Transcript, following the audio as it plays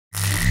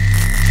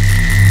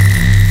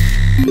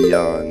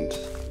beyond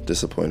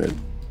disappointed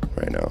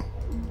right now.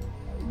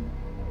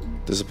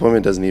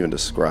 Disappointment doesn't even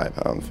describe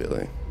how I'm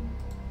feeling.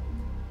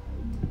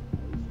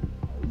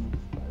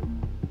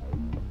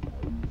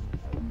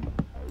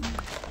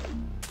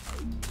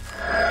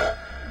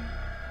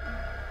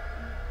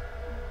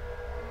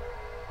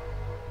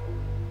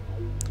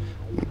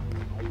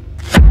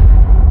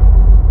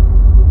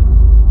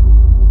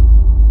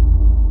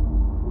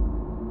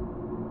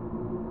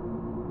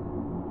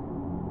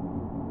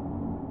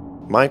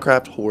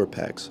 Minecraft horror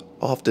packs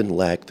often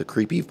lack the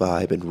creepy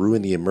vibe and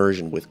ruin the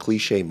immersion with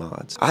cliché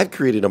mods. I've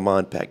created a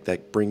mod pack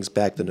that brings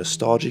back the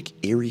nostalgic,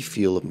 eerie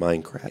feel of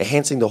Minecraft,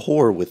 enhancing the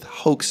horror with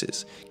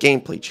hoaxes,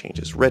 gameplay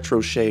changes, retro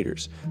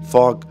shaders,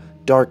 fog,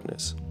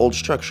 darkness, old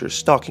structures,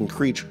 stalking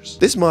creatures.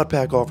 This mod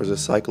pack offers a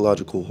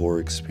psychological horror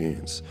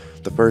experience.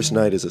 The first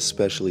night is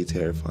especially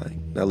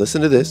terrifying. Now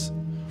listen to this.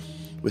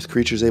 With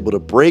creatures able to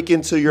break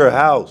into your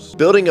house.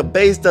 Building a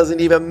base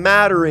doesn't even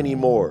matter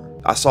anymore.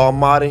 I saw a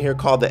mod in here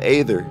called the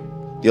Aether.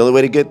 The only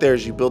way to get there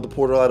is you build the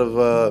portal out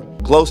of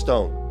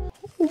glowstone.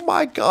 Oh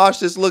my gosh,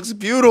 this looks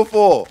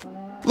beautiful.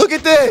 Look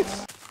at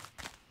this.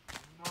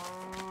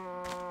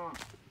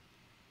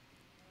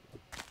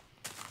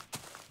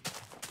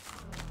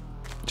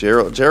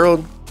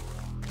 Gerald,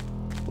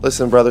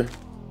 listen, brother.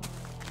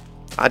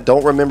 I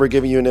don't remember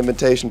giving you an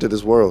invitation to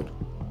this world.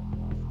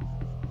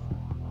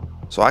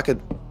 So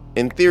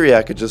in theory,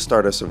 I could just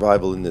start a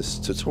survival in this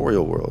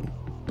tutorial world,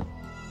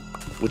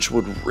 which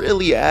would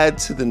really add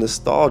to the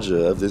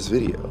nostalgia of this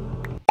video.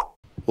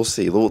 We'll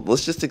see.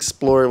 Let's just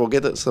explore. We'll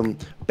get us some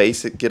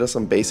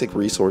basic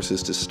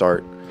resources to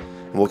start,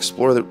 and we'll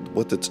explore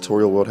what the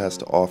tutorial world has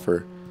to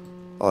offer.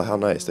 Oh, how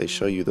nice! They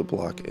show you the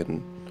block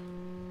in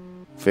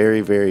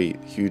very, very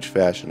huge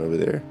fashion over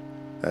there.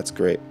 That's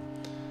great.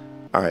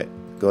 All right,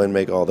 go ahead and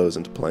make all those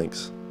into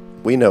planks.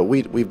 We know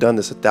we've done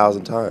this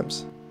 1,000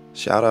 times.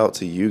 Shout out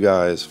to you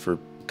guys for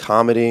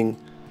commenting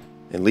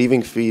and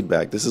leaving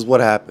feedback. This is what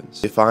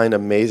happens. You find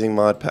amazing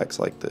mod packs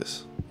like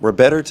this. We're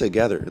better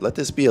together. Let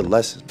this be a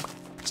lesson.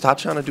 Stop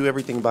trying to do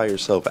everything by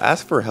yourself.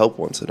 Ask for help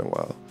once in a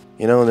while.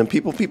 You know, and then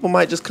people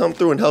might just come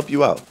through and help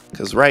you out.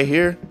 Cause right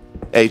here,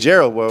 hey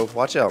Gerald, whoa,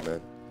 watch out, man.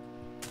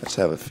 I just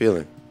have a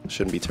feeling I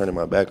shouldn't be turning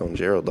my back on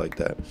Gerald like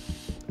that.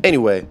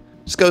 Anyway,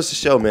 just goes to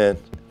show, man,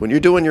 when you're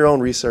doing your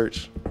own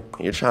research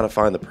and you're trying to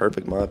find the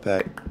perfect mod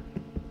pack,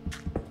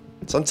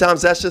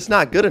 sometimes that's just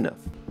not good enough.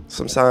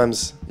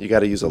 Sometimes you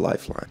got to use a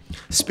lifeline.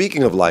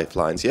 Speaking of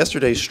lifelines,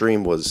 yesterday's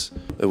stream was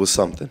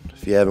something.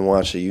 If you haven't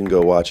watched it, you can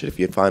go watch it. If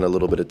you find a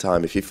little bit of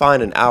time, if you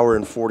find an hour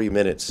and 40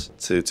 minutes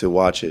to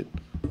watch it,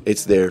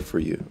 it's there for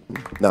you.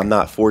 Now, I'm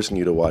not forcing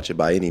you to watch it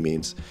by any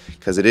means,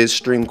 because it is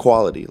stream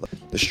quality.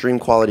 The stream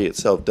quality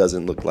itself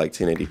doesn't look like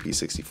 1080p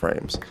 60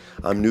 frames.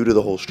 I'm new to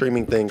the whole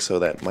streaming thing, so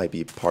that might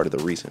be part of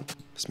the reason.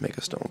 Let's make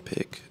a stone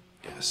pick.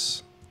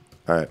 Yes.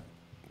 All right,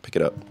 pick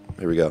it up.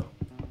 Here we go.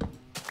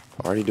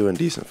 Already doing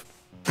decent.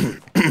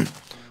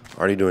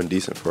 Already doing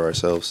decent for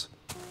ourselves.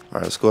 All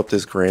right, let's go up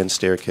this grand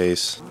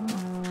staircase.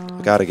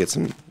 We gotta get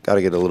a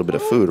little bit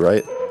of food,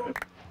 right?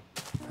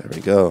 There we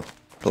go.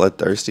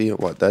 Bloodthirsty?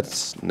 What?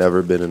 That's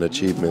never been an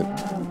achievement.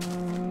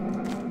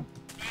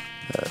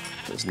 That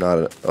is not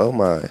a. Oh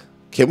my!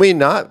 Can we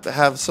not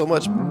have so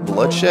much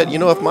bloodshed? You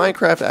know, if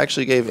Minecraft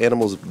actually gave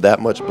animals that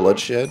much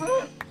bloodshed,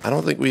 I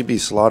don't think we'd be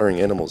slaughtering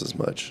animals as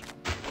much.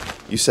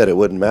 You said it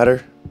wouldn't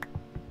matter?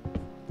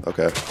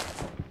 Okay.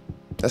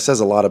 That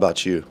says a lot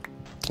about you.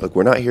 Look,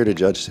 we're not here to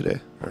judge today,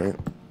 all right?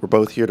 We're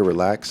both here to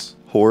relax.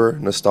 Horror,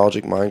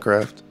 nostalgic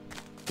Minecraft,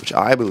 which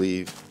I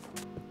believe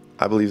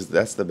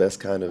that's the best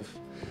kind of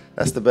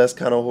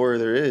horror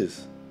there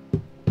is.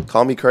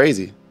 Call me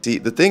crazy. See,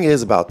 the thing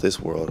is about this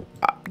world,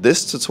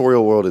 this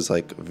tutorial world is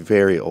like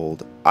very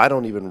old. I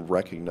don't even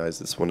recognize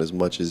this one as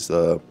much as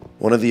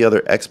one of the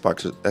other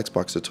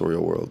Xbox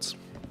tutorial worlds.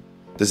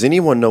 Does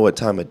anyone know what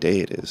time of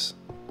day it is?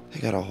 They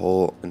got a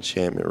whole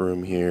enchantment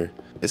room here.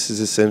 This is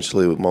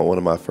essentially one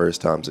of my first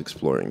times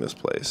exploring this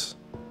place,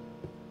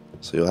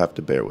 so you'll have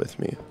to bear with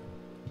me.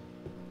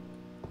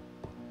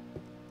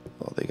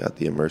 Oh, they got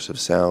the immersive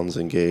sounds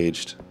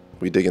engaged.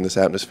 We digging this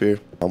atmosphere?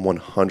 I'm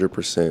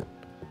 100%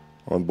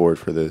 on board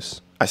for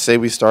this. I say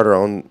we start our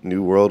own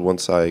new world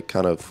once I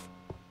kind of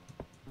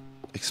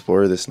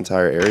explore this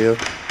entire area,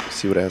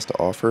 see what it has to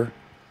offer.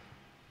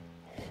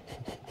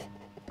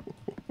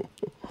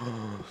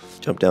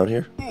 Jump down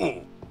here.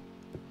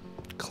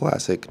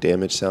 Classic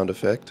damage sound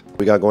effect.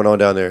 We got going on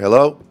down there.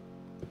 Hello?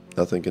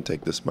 Nothing can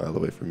take this smile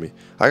away from me.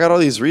 I got all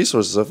these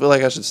resources. I feel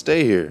like I should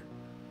stay here.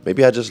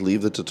 Maybe I just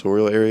leave the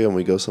tutorial area and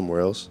we go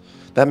somewhere else.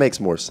 That makes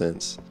more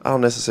sense. I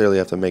don't necessarily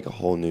have to make a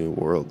whole new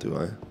world, do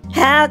I?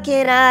 How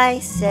can I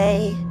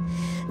say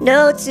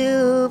no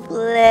to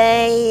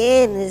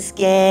play in this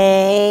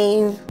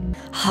game?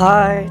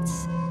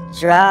 Hearts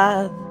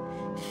drop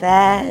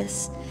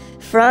fast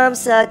from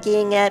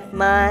sucking at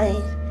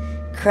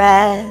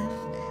Minecraft.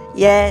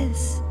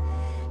 Yes,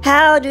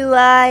 how do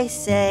I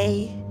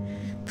say,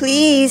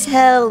 please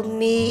help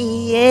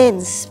me in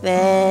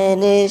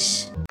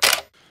Spanish?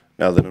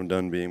 Now that I'm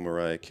done being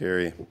Mariah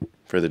Carey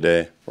for the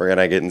day, we're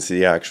gonna get into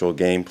the actual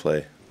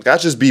gameplay. Like, I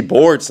just be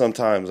bored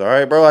sometimes, all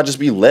right, bro? I just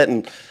be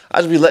letting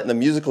the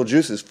musical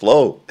juices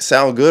flow.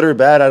 Sound good or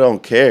bad, I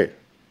don't care.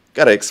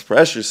 Gotta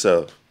express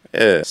yourself.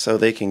 Yeah, so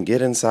they can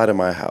get inside of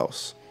my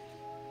house.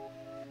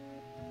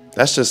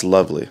 That's just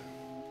lovely.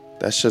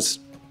 That's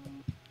just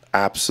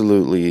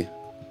absolutely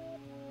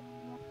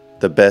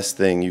the best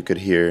thing you could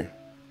hear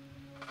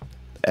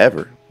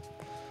ever.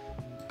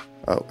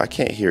 Oh, I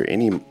can't hear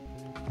any.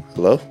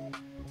 Hello?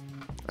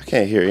 I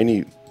can't hear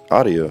any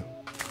audio.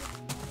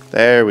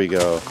 There we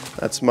go.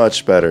 That's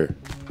much better.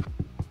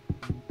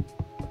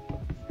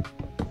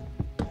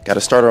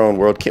 Gotta start our own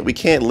world. We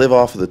can't live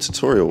off of the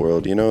tutorial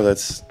world, you know?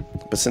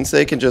 But since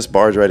they can just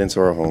barge right into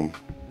our home,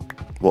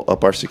 we'll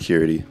up our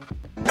security.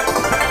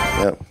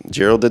 Yeah,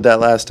 Gerald did that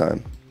last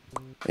time.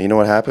 And you know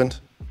what happened?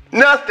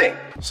 Nothing!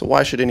 So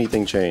why should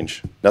anything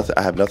change? Nothing.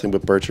 I have nothing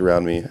but birch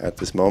around me at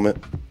this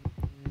moment.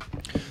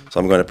 So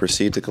I'm going to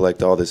proceed to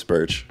collect all this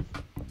birch.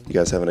 You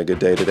guys having a good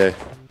day today?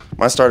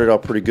 Mine started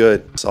off pretty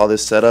good. Saw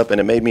this setup and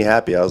it made me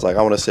happy. I was like,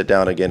 I want to sit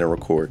down again and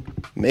record.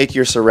 Make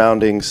your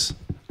surroundings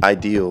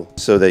ideal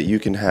so that you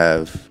can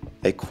have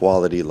a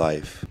quality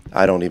life.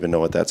 I don't even know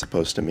what that's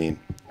supposed to mean.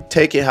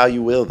 Take it how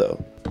you will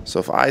though. So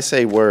if I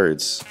say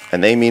words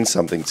and they mean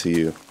something to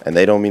you and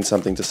they don't mean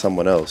something to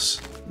someone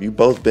else, you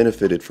both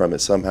benefited from it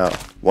somehow.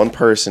 One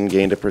person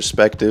gained a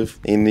perspective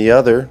and the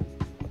other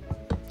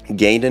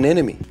gained an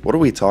enemy. What are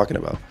we talking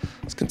about?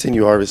 Let's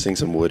continue harvesting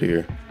some wood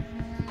here.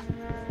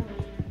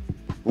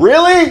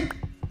 Really?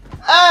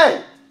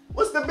 Hey,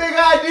 what's the big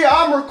idea?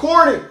 I'm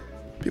recording.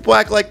 People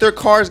act like their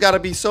cars gotta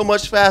be so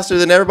much faster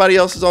than everybody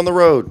else's on the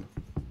road.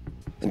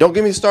 And don't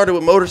get me started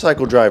with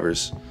motorcycle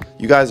drivers.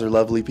 You guys are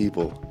lovely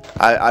people.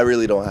 I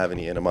really don't have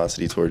any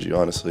animosity towards you,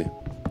 honestly.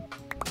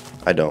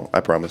 I don't, I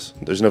promise.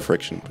 There's no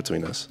friction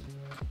between us.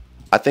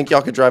 I think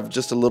y'all could drive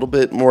just a little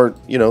bit more,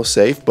 you know,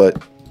 safe,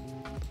 but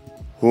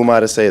who am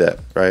I to say that,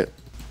 right?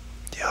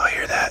 Do y'all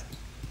hear that?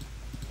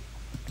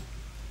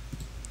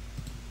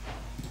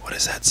 What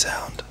is that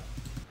sound?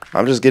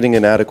 I'm just getting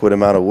an adequate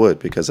amount of wood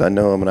because I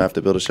know I'm gonna have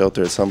to build a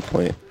shelter at some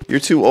point. You're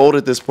too old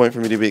at this point for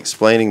me to be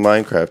explaining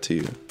Minecraft to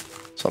you.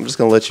 So I'm just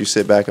gonna let you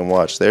sit back and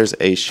watch. There's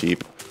a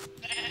sheep.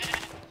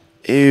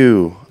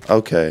 Ew,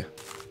 okay.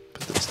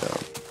 Put this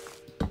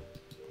down.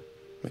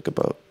 Make a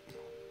boat.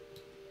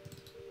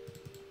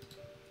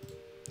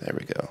 There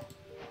we go.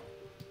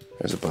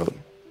 There's a boat.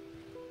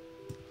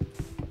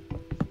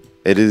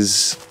 It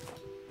is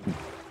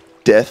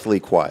deathly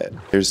quiet.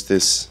 There's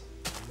this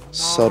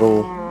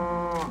subtle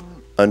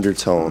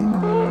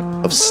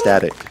undertone of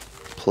static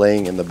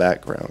playing in the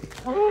background.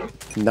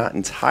 Not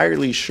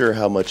entirely sure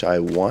how much I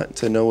want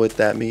to know what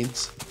that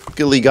means.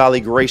 Golly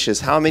golly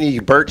gracious, how many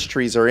birch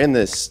trees are in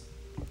this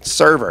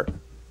server,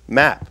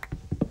 map,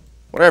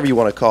 whatever you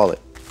want to call it?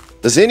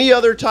 Does any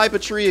other type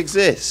of tree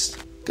exist?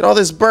 Look at all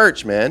this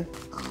birch, man.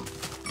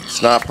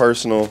 It's not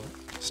personal.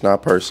 It's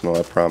not personal,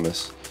 I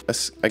promise.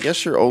 I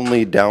guess your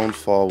only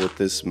downfall with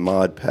this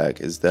mod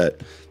pack is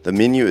that the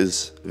menu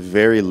is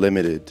very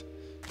limited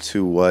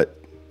to what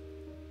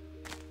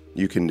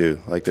you can do.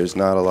 Like, there's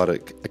not a lot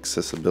of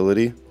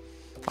accessibility.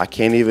 I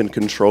can't even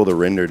control the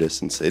render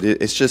distance.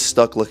 It's just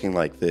stuck looking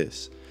like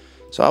this.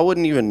 So I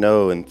wouldn't even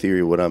know in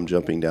theory what I'm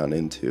jumping down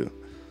into.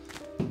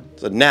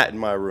 There's a gnat in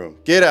my room.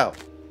 Get out.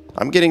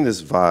 I'm getting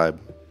this vibe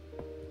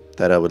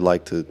that I would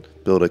like to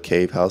build a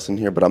cave house in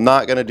here, but I'm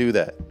not gonna do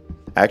that.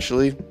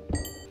 Actually,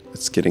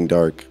 it's getting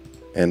dark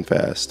and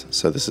fast,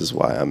 so this is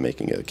why I'm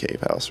making a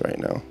cave house right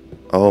now.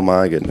 Oh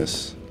my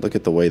goodness. Look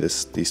at the way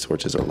these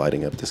torches are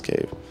lighting up this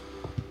cave.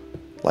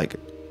 Like,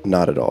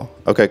 not at all.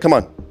 Okay, come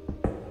on.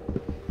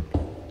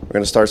 We're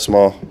gonna start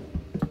small.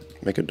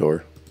 Make a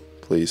door,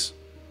 please.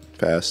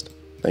 Fast.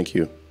 Thank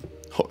you.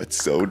 Oh,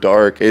 it's so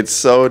dark. It's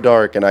so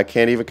dark, and I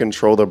can't even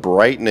control the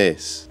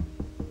brightness.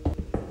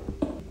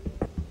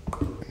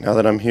 Now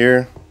that I'm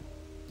here,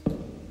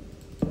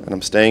 and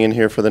I'm staying in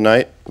here for the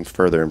night, some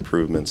further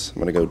improvements. I'm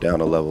gonna go down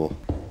a level.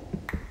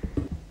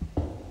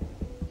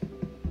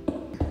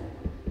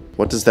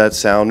 What does that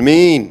sound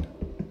mean?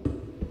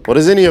 What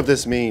does any of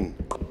this mean?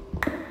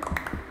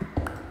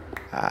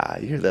 Ah,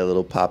 you hear that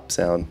little pop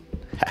sound?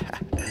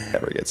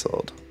 Never gets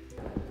old.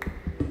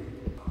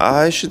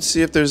 I should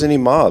see if there's any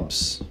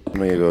mobs. I'm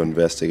gonna go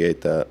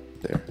investigate that.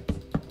 There.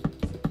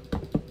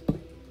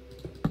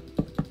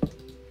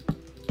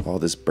 All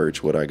this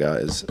birch wood I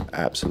got is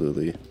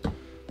absolutely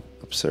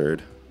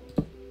absurd.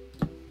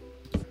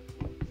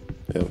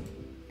 Yep.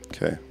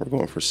 Okay, we're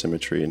going for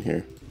symmetry in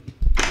here.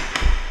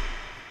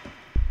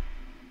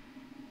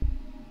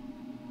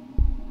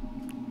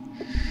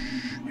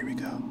 Here we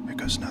go. Here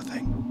goes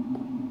nothing.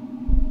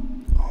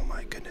 Oh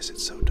my goodness,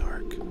 it's so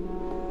dark.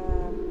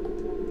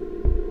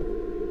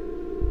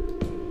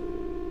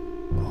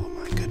 Oh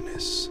my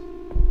goodness.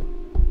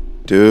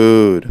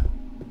 Dude.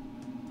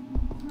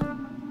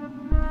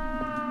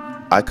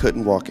 I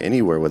couldn't walk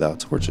anywhere without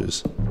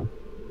torches.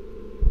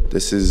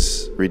 This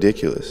is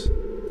ridiculous.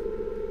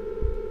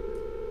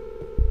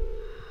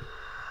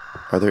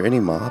 Are there any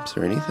mobs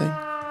or anything?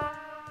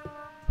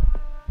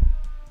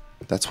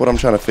 That's what I'm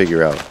trying to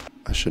figure out.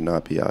 I should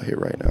not be out here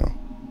right now.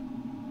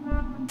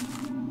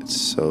 It's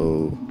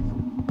so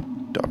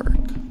dark.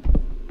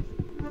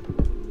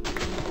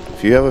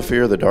 If you have a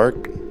fear of the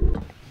dark,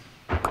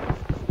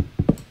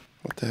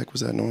 what the heck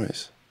was that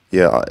noise?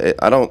 Yeah,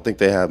 I don't think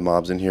they have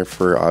mobs in here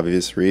for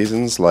obvious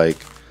reasons. Like,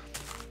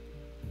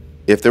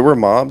 if there were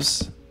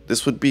mobs,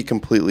 this would be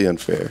completely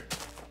unfair.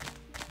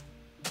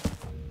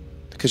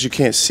 Because you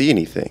can't see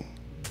anything.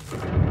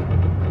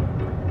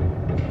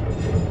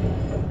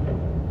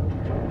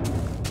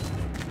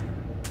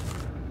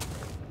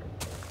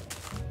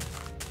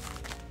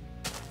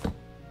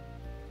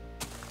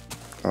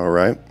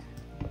 Alright.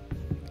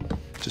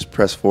 Just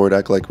press forward,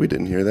 act like we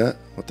didn't hear that.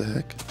 What the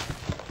heck?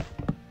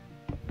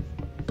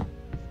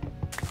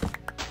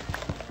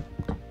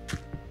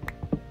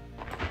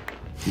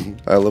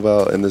 I love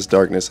how in this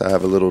darkness I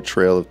have a little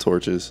trail of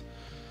torches.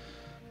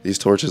 These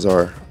torches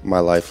are my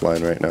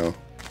lifeline right now.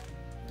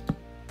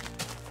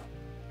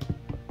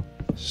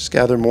 Just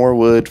gather more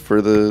wood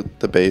for the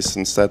base,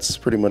 since that's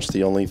pretty much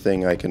the only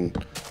thing I can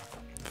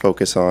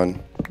focus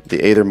on.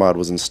 The Aether mod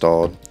was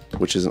installed,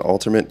 which is an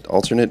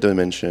alternate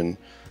dimension.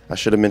 I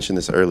should have mentioned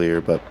this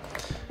earlier, but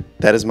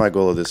that is my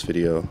goal of this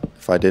video.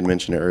 If I did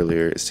mention it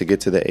earlier, is to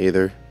get to the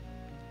Aether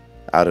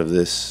out of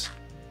this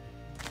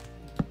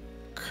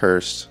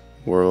cursed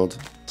world.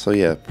 So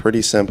yeah,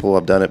 pretty simple.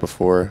 I've done it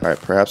before. All right,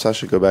 perhaps I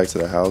should go back to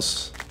the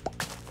house.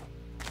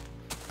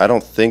 I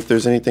don't think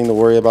there's anything to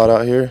worry about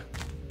out here.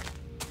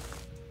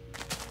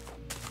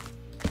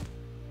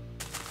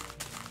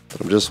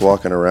 But I'm just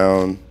walking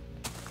around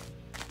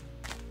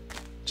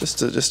just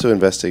to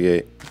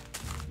investigate.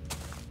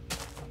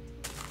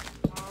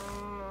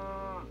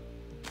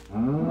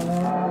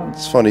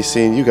 It's funny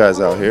seeing you guys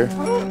out here.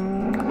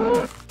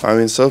 I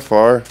mean, so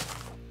far,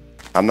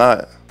 I'm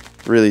not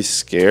really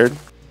scared.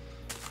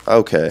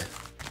 Okay.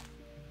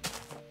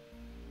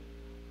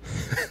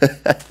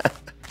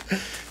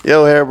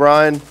 Yo, Hair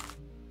Brian.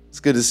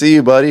 It's good to see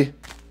you, buddy.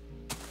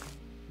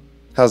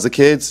 How's the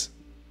kids?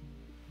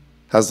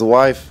 How's the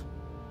wife?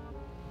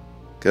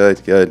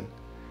 Good, good.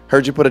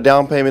 Heard you put a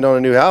down payment on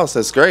a new house.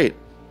 That's great.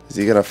 Is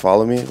he gonna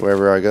follow me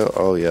wherever I go?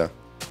 Oh, yeah.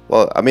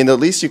 Well, I mean, the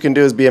least you can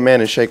do is be a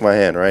man and shake my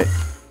hand, right?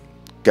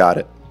 Got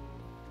it.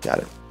 Got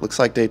it. Looks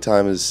like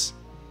daytime is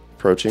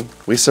approaching.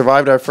 We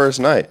survived our first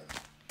night.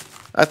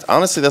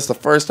 Honestly, that's the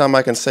first time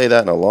I can say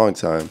that in a long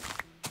time.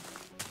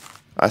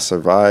 I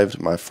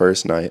survived my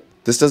first night.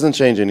 This doesn't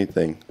change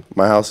anything.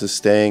 My house is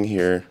staying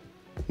here.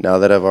 Now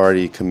that I've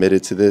already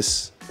committed to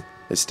this,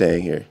 it's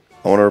staying here.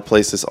 I want to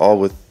replace this all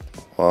with,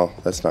 well,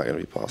 that's not going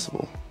to be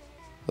possible.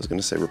 I was going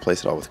to say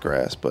replace it all with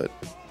grass, but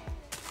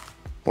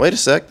wait a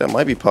sec, that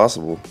might be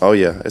possible. Oh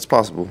yeah, it's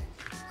possible.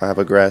 I have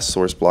a grass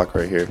source block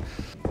right here.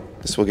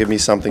 This will give me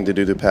something to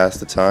do to pass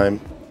the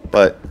time,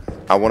 but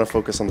I want to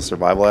focus on the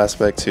survival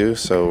aspect too,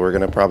 so we're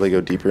going to probably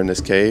go deeper in this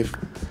cave.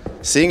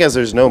 Seeing as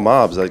there's no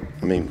mobs, I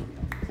mean,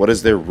 what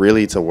is there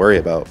really to worry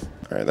about?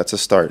 All right, that's a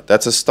start.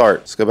 That's a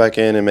start. Let's go back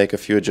in and make a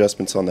few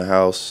adjustments on the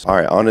house. All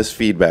right, honest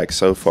feedback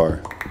so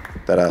far,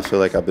 that I feel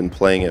like I've been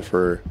playing it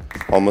for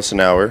almost an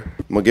hour.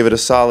 I'm going to give it a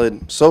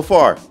solid, so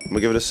far, I'm going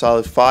to give it a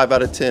solid 5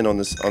 out of 10 on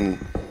this, on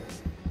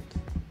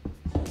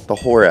the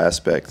horror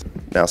aspect.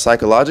 Now,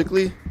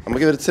 psychologically, I'm going to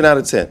give it a 10 out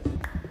of 10.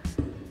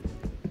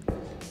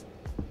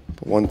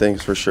 One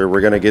thing's for sure, we're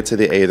gonna get to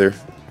the Aether,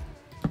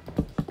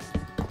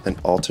 an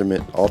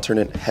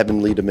alternate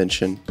heavenly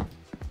dimension.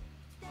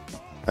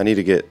 I need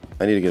to get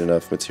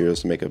enough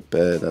materials to make a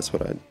bed. That's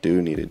what I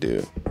do need to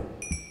do.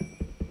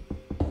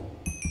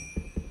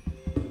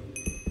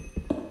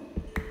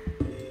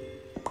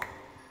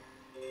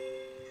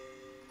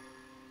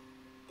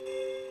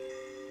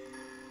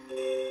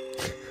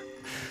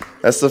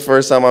 That's the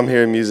first time I'm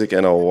hearing music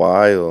in a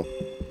while.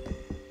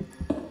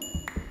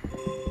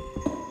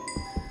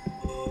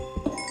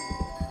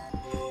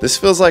 This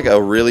feels like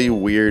a really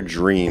weird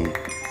dream.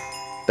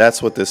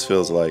 That's what this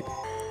feels like.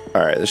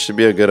 All right, this should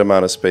be a good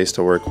amount of space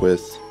to work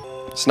with.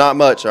 It's not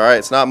much, all right?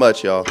 It's not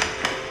much, y'all.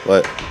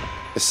 But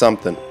it's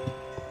something.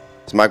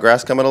 Is my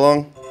grass coming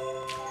along?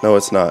 No,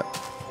 it's not.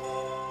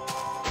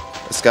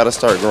 It's got to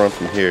start growing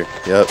from here.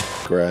 Yep,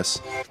 grass.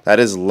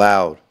 That is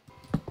loud.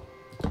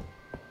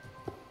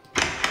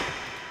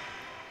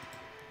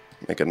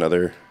 Make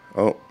another.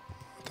 Oh,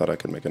 I thought I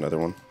could make another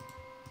one.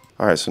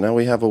 All right, so now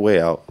we have a way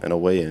out and a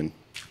way in.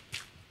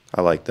 I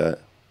like that.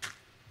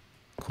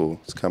 Cool,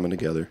 it's coming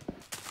together.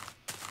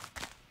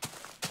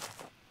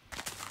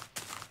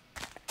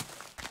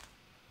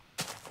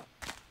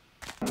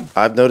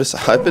 I've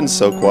noticed I've been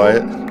so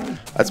quiet.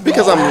 That's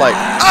because I'm like,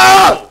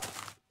 ah!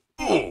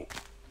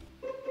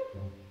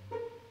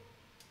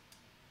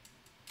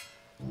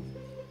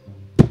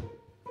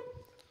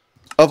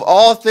 Of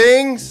all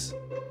things,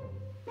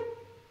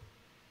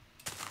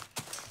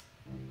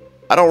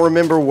 I don't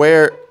remember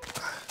where.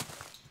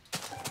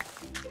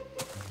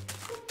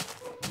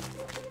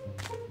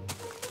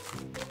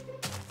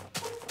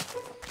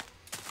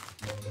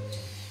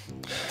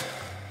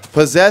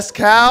 Possessed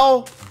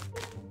cow?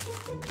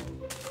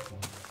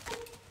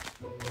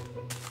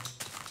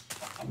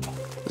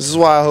 This is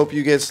why I hope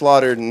you get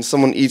slaughtered and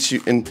someone eats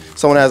you and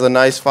someone has a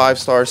nice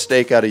 5-star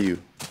steak out of you.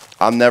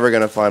 I'm never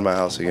gonna find my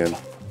house again.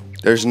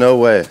 There's no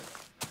way.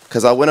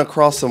 Cause I went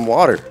across some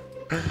water.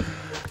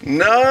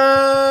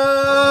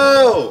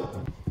 No!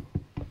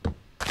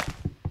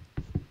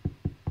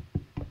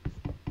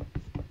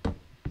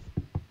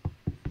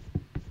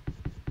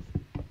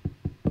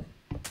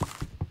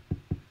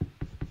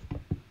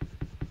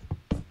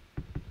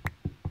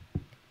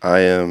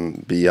 I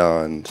am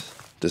beyond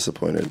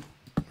disappointed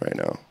right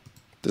now.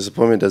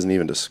 Disappointment doesn't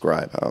even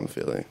describe how I'm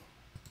feeling.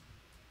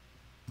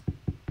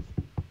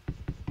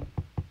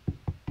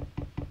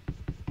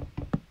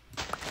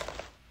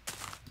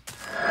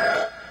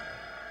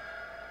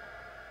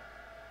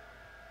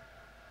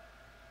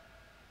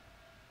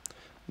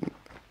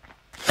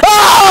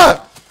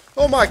 Ah!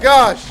 Oh my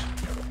gosh!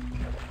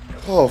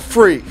 Oh,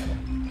 freak.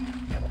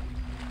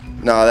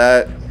 Nah,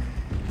 that...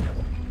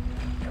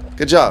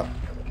 Good job.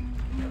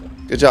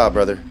 Good job,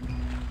 brother.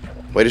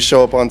 Way to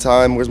show up on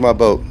time. Where's my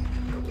boat?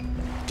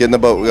 Get in the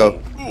boat. We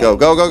go. Go,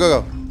 go, go,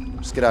 go, go.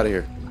 Just get out of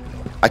here.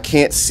 I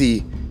can't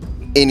see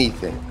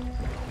anything.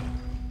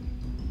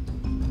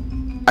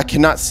 I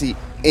cannot see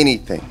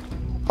anything.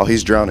 Oh,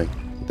 he's drowning.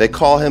 They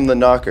call him the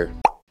knocker.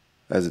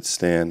 As it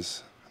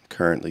stands, I'm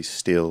currently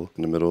still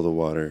in the middle of the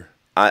water.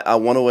 I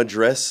want to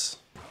address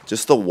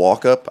just the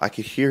walk up. I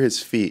could hear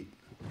his feet.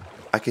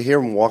 I could hear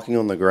him walking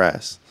on the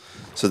grass.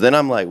 So then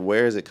I'm like,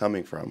 where is it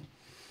coming from?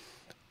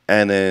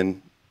 And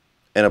then,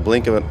 in a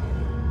blink of an...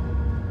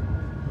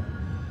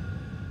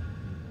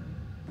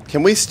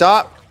 Can we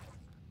stop?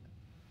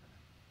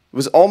 It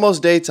was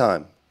almost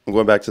daytime. I'm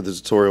going back to the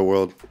tutorial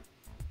world.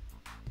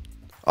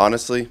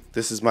 Honestly,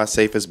 this is my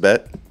safest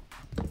bet.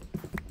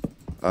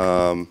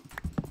 I've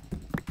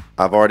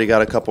already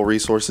got a couple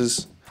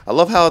resources. I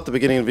love how at the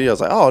beginning of the video I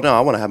was like, oh no,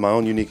 I want to have my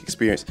own unique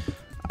experience.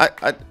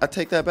 I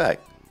take that back.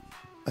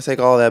 I take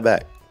all that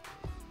back.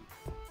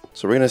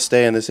 So we're going to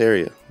stay in this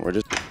area. We're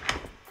just...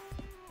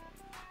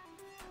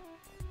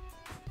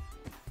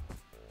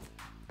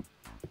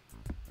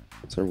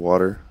 Is there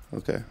water?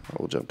 Okay, I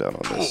will jump down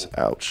on this.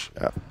 Ouch.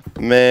 Ouch.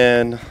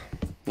 Man,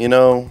 you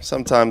know,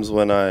 sometimes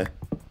when I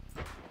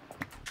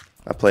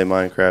play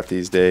Minecraft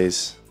these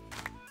days,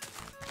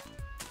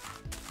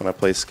 when I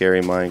play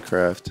scary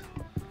Minecraft,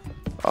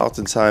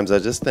 oftentimes I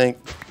just think,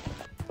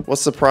 what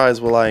surprise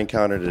will I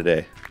encounter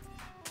today?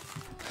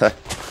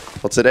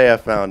 Well, today I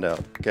found out,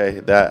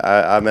 okay, that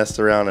I messed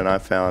around and I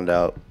found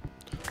out.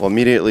 Well,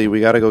 immediately we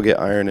gotta go get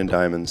iron and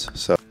diamonds.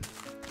 So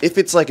if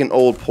it's like an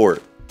old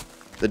port,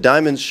 the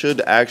diamonds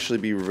should actually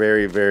be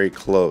very, very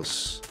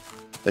close.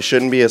 They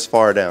shouldn't be as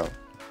far down.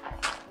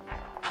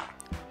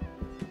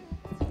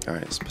 All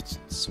right,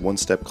 it's one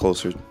step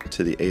closer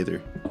to the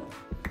Aether.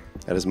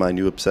 That is my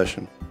new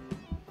obsession.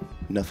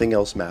 Nothing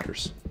else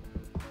matters.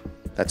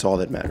 That's all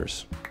that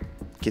matters.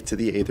 Get to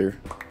the Aether.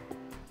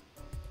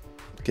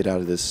 Get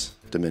out of this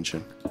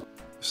dimension.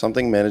 If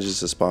something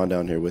manages to spawn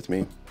down here with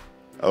me,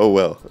 oh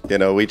well, you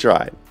know, we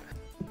tried.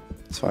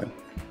 It's fine.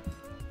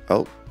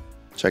 Oh.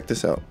 Check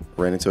this out.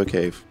 Ran into a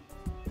cave.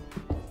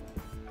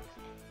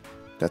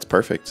 That's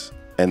perfect.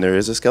 And there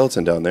is a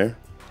skeleton down there.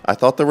 I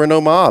thought there were no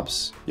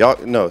mobs.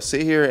 Y'all, no,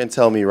 sit here and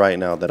tell me right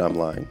now that I'm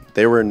lying.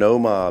 There were no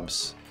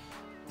mobs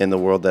in the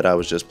world that I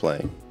was just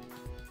playing.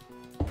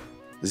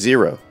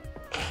 Zero.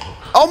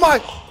 Oh my!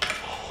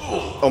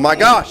 Oh my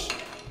gosh!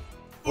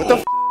 What the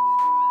f?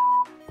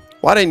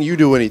 Why didn't you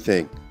do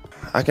anything?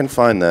 I can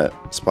find that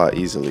spot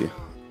easily.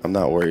 I'm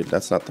not worried.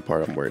 That's not the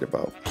part I'm worried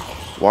about.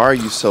 Why are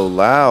you so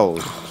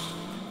loud?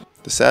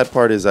 The sad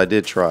part is I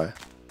did try.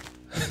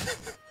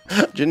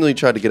 Genuinely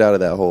tried to get out of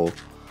that hole,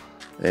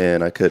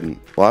 and I couldn't.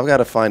 Well, I've got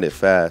to find it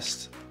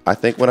fast. I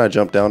think when I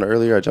jumped down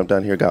earlier, I jumped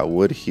down here, got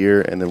wood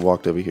here, and then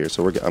walked over here.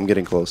 So I'm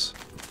getting close.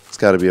 It's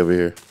got to be over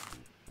here.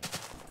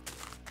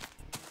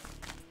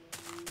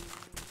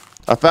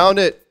 I found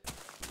it.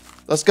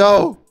 Let's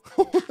go.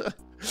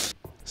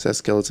 Is that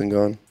skeleton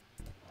gone?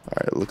 All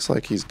right, looks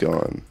like he's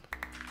gone.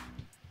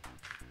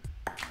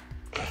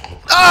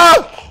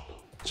 Ah!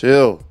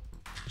 Chill.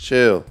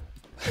 Chill.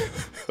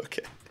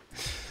 Okay.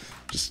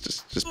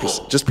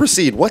 Just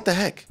proceed. What the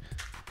heck?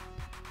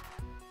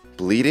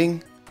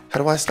 Bleeding?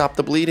 How do I stop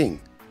the bleeding?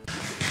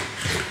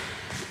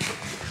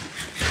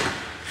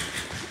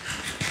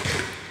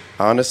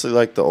 I honestly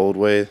like the old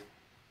way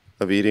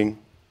of eating,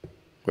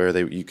 where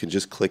you can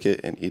just click it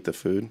and eat the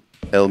food.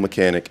 El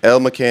Mechanic. El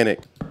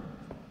Mechanic.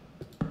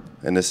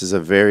 And this is a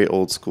very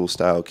old school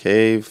style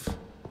cave.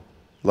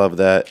 Love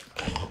that.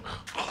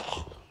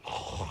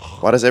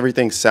 Why does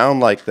everything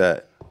sound like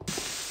that?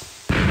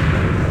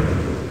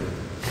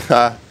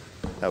 Ha,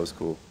 that was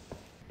cool.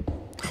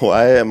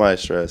 Why am I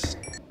stressed?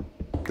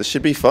 This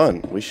should be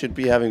fun. We should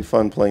be having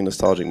fun playing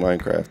nostalgic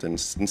Minecraft, and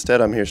instead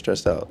I'm here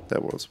stressed out.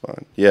 That world's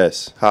fun.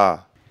 Yes,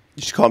 ha.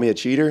 You should call me a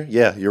cheater?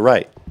 Yeah, you're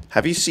right.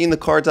 Have you seen the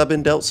cards I've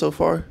been dealt so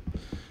far?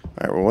 All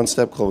right, we're one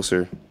step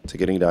closer to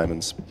getting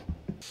diamonds.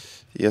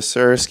 Yes,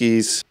 sir,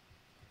 skis.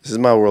 This is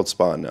my world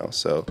spawn now,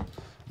 so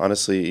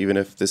honestly, even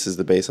if this is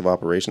the base of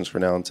operations for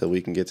now until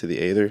we can get to the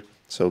Aether,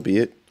 so be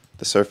it.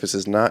 The surface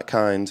is not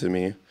kind to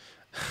me,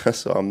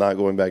 so I'm not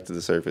going back to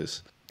the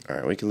surface.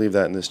 Alright, we can leave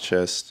that in this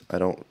chest. I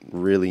don't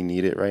really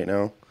need it right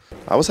now.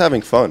 I was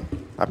having fun.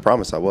 I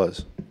promise I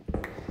was.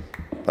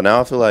 But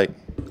now I feel like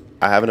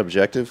I have an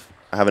objective.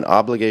 I have an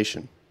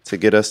obligation to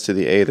get us to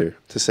the Aether.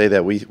 To say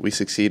that we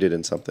succeeded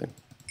in something.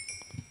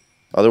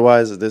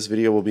 Otherwise, this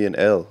video will be an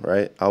L,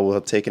 right? I will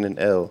have taken an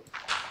L.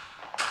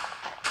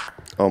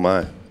 Oh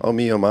my. Oh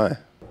me, oh my.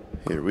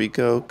 Here we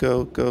go,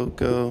 go, go,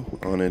 go.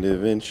 On an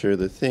adventure,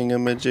 the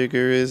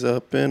thingamajigger is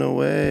up and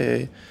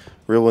away.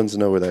 Real ones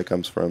know where that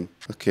comes from.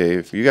 Okay,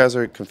 if you guys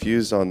are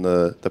confused on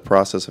the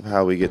process of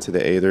how we get to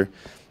the Aether,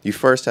 you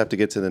first have to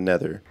get to the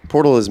Nether.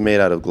 Portal is made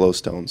out of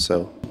glowstone,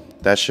 so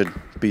that should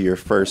be your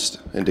first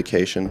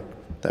indication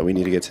that we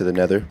need to get to the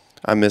Nether.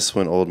 I miss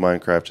when old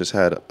Minecraft just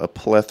had a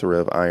plethora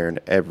of iron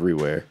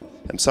everywhere.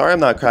 I'm sorry I'm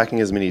not cracking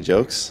as many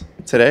jokes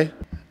today.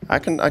 I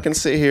can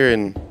sit here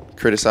and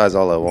criticize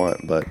all I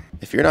want, but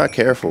if you're not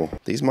careful,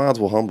 these mods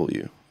will humble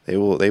you. They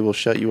will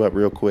shut you up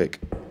real quick.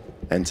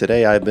 And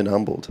today I've been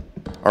humbled.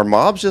 Are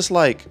mobs just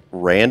like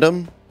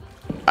random?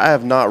 I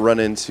have not run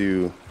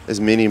into as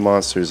many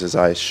monsters as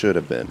I should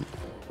have been.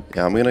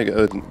 Yeah, I'm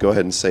gonna go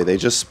ahead and say they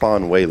just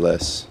spawn way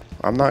less.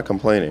 I'm not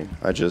complaining.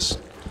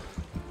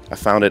 I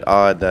found it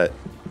odd that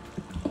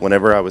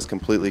whenever I was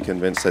completely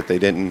convinced that they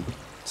didn't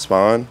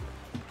spawn,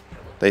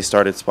 they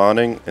started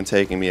spawning and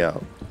taking me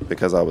out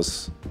because I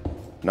was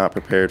not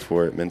prepared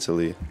for it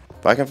mentally.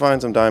 If I can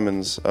find some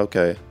diamonds,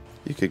 okay.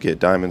 You could get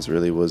diamonds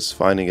really was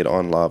finding it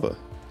on lava.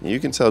 You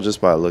can tell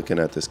just by looking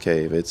at this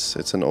cave,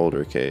 it's an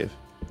older cave.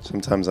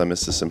 Sometimes I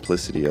miss the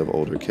simplicity of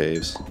older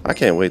caves. I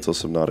can't wait till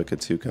Subnautica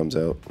 2 comes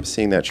out.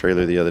 Seeing that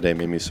trailer the other day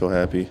made me so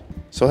happy.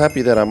 So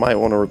happy that I might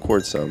want to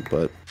record some,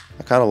 but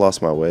I kind of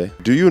lost my way.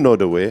 Do you know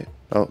the way?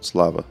 Oh, it's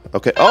lava.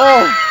 Okay.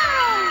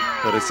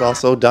 Oh! But it's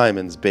also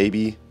diamonds,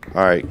 baby.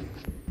 Alright.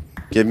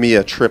 Give me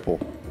a triple.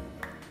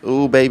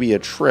 Ooh, baby, a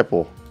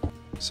triple.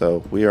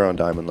 So, we are on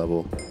diamond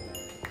level.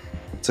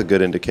 It's a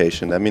good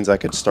indication. That means I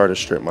could start a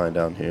strip mine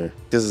down here.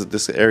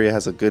 This area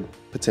has a good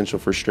potential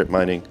for strip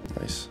mining.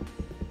 Nice.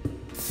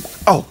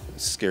 Oh!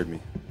 It scared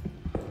me.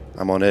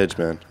 I'm on edge,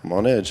 man. I'm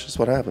on edge. That's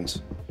what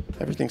happens.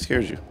 Everything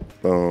scares you.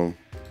 Boom.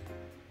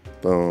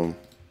 Boom.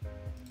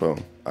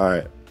 Boom.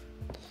 Alright.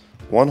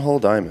 One whole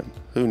diamond.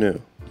 Who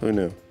knew? Who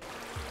knew?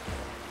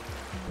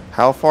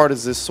 How far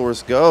does this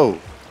source go?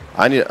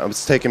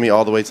 It's taking me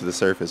all the way to the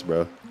surface,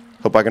 bro.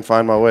 Hope I can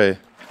find my way.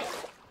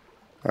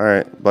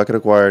 Alright. Bucket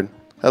acquired.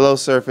 Hello,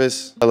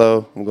 surface.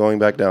 Hello. I'm going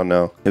back down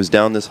now. It was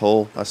down this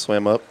hole. I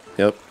swam up.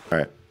 Yep.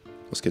 Alright.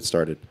 Let's get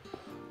started.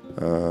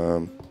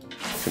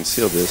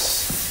 Conceal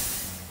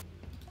this.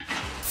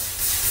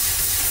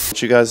 I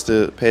want you guys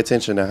to pay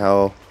attention to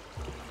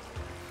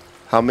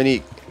how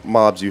many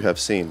mobs you have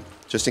seen.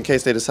 Just in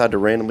case they decide to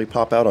randomly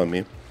pop out on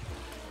me.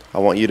 I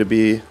want you to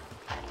be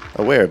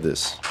aware of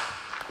this.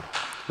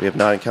 We have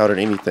not encountered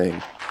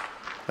anything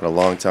in a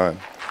long time.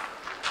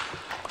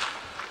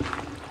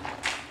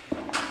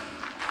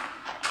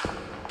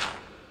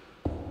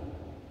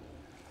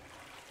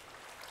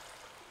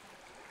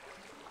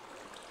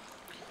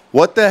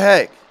 What the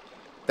heck?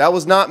 That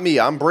was not me.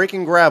 I'm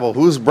breaking gravel.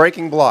 Who's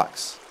breaking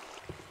blocks?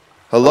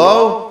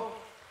 Hello?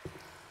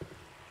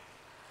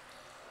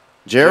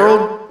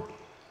 Gerald?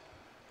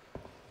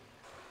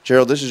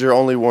 Gerald, this is your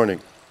only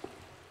warning.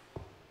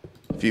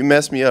 If you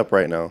mess me up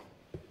right now,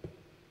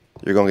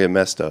 you're gonna get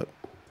messed up.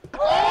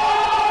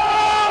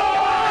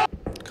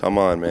 Come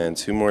on, man.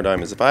 2 more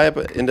diamonds. If I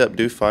end up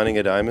finding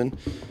a diamond,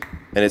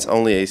 and it's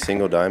only a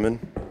single diamond,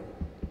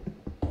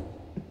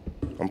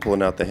 I'm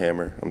pulling out the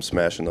hammer. I'm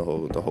smashing the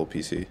whole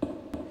PC.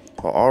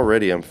 Well,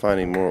 already I'm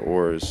finding more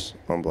ores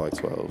on block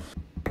 12.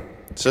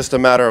 It's just a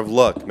matter of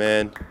luck,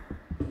 man.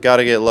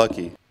 Gotta get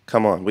lucky.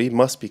 Come on, we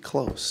must be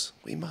close.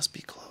 We must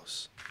be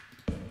close.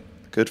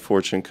 Good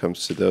fortune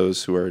comes to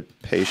those who are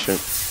patient,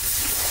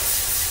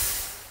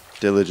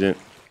 diligent.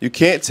 You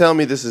can't tell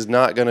me this is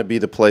not gonna be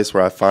the place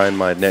where I find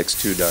my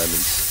next 2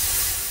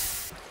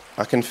 diamonds.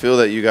 I can feel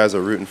that you guys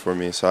are rooting for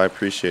me, so I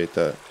appreciate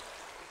that.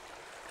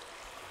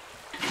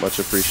 Much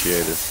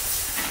appreciated.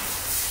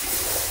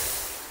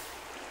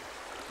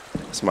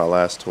 It's my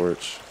last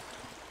torch.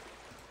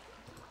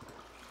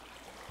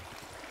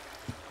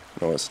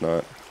 No, it's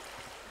not.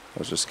 I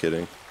was just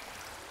kidding.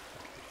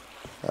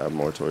 I have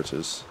more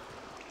torches.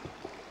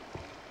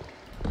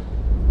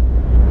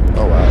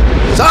 Oh, wow.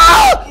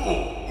 Ah!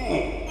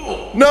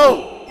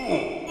 No!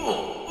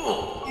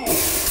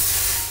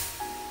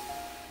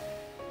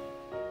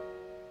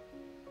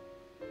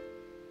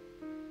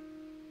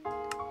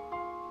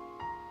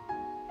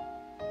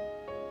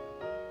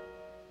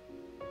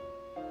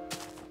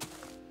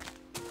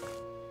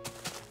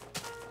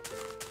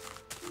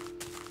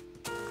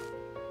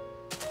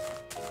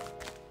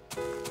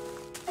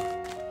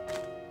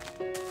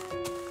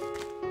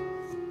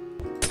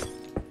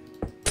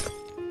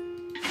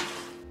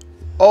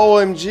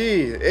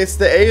 OMG, it's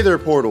the Aether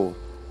portal.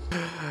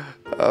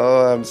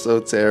 Oh, I'm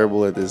so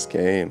terrible at this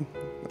game.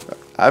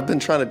 I've been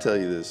trying to tell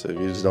you this, so if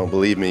you just don't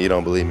believe me, you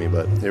don't believe me,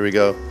 but here we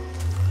go.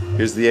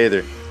 Here's the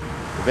Aether.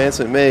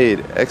 Advancement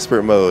made,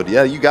 expert mode.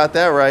 Yeah, you got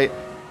that right.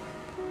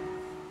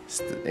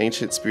 The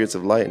ancient spirits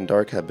of light and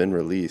dark have been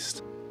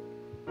released.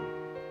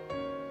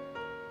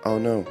 Oh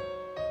no.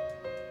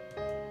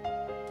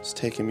 It's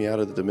taking me out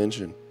of the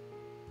dimension.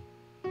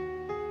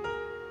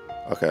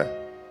 Okay.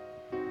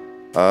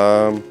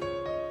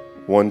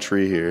 One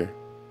tree here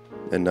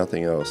and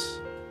nothing else.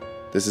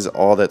 This is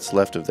all that's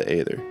left of the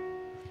Aether.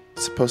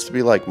 It's supposed to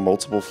be like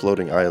multiple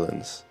floating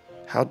islands.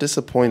 How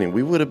disappointing.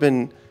 We would have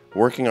been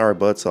working our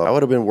butts off. I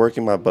would have been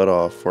working my butt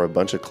off for a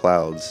bunch of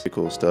clouds. Pretty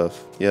cool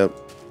stuff. Yep.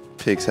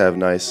 Pigs have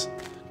nice,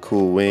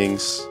 cool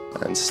wings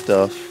and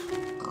stuff.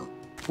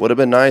 Would have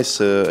been nice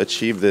to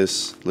achieve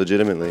this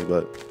legitimately,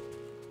 but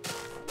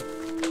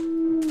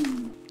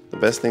the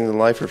best things in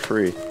life are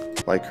free,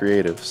 like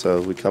creative. So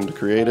we come to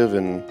creative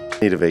and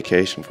need a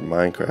vacation from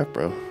Minecraft,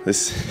 bro.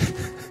 This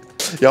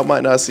y'all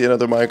might not see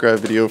another Minecraft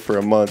video for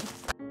a month.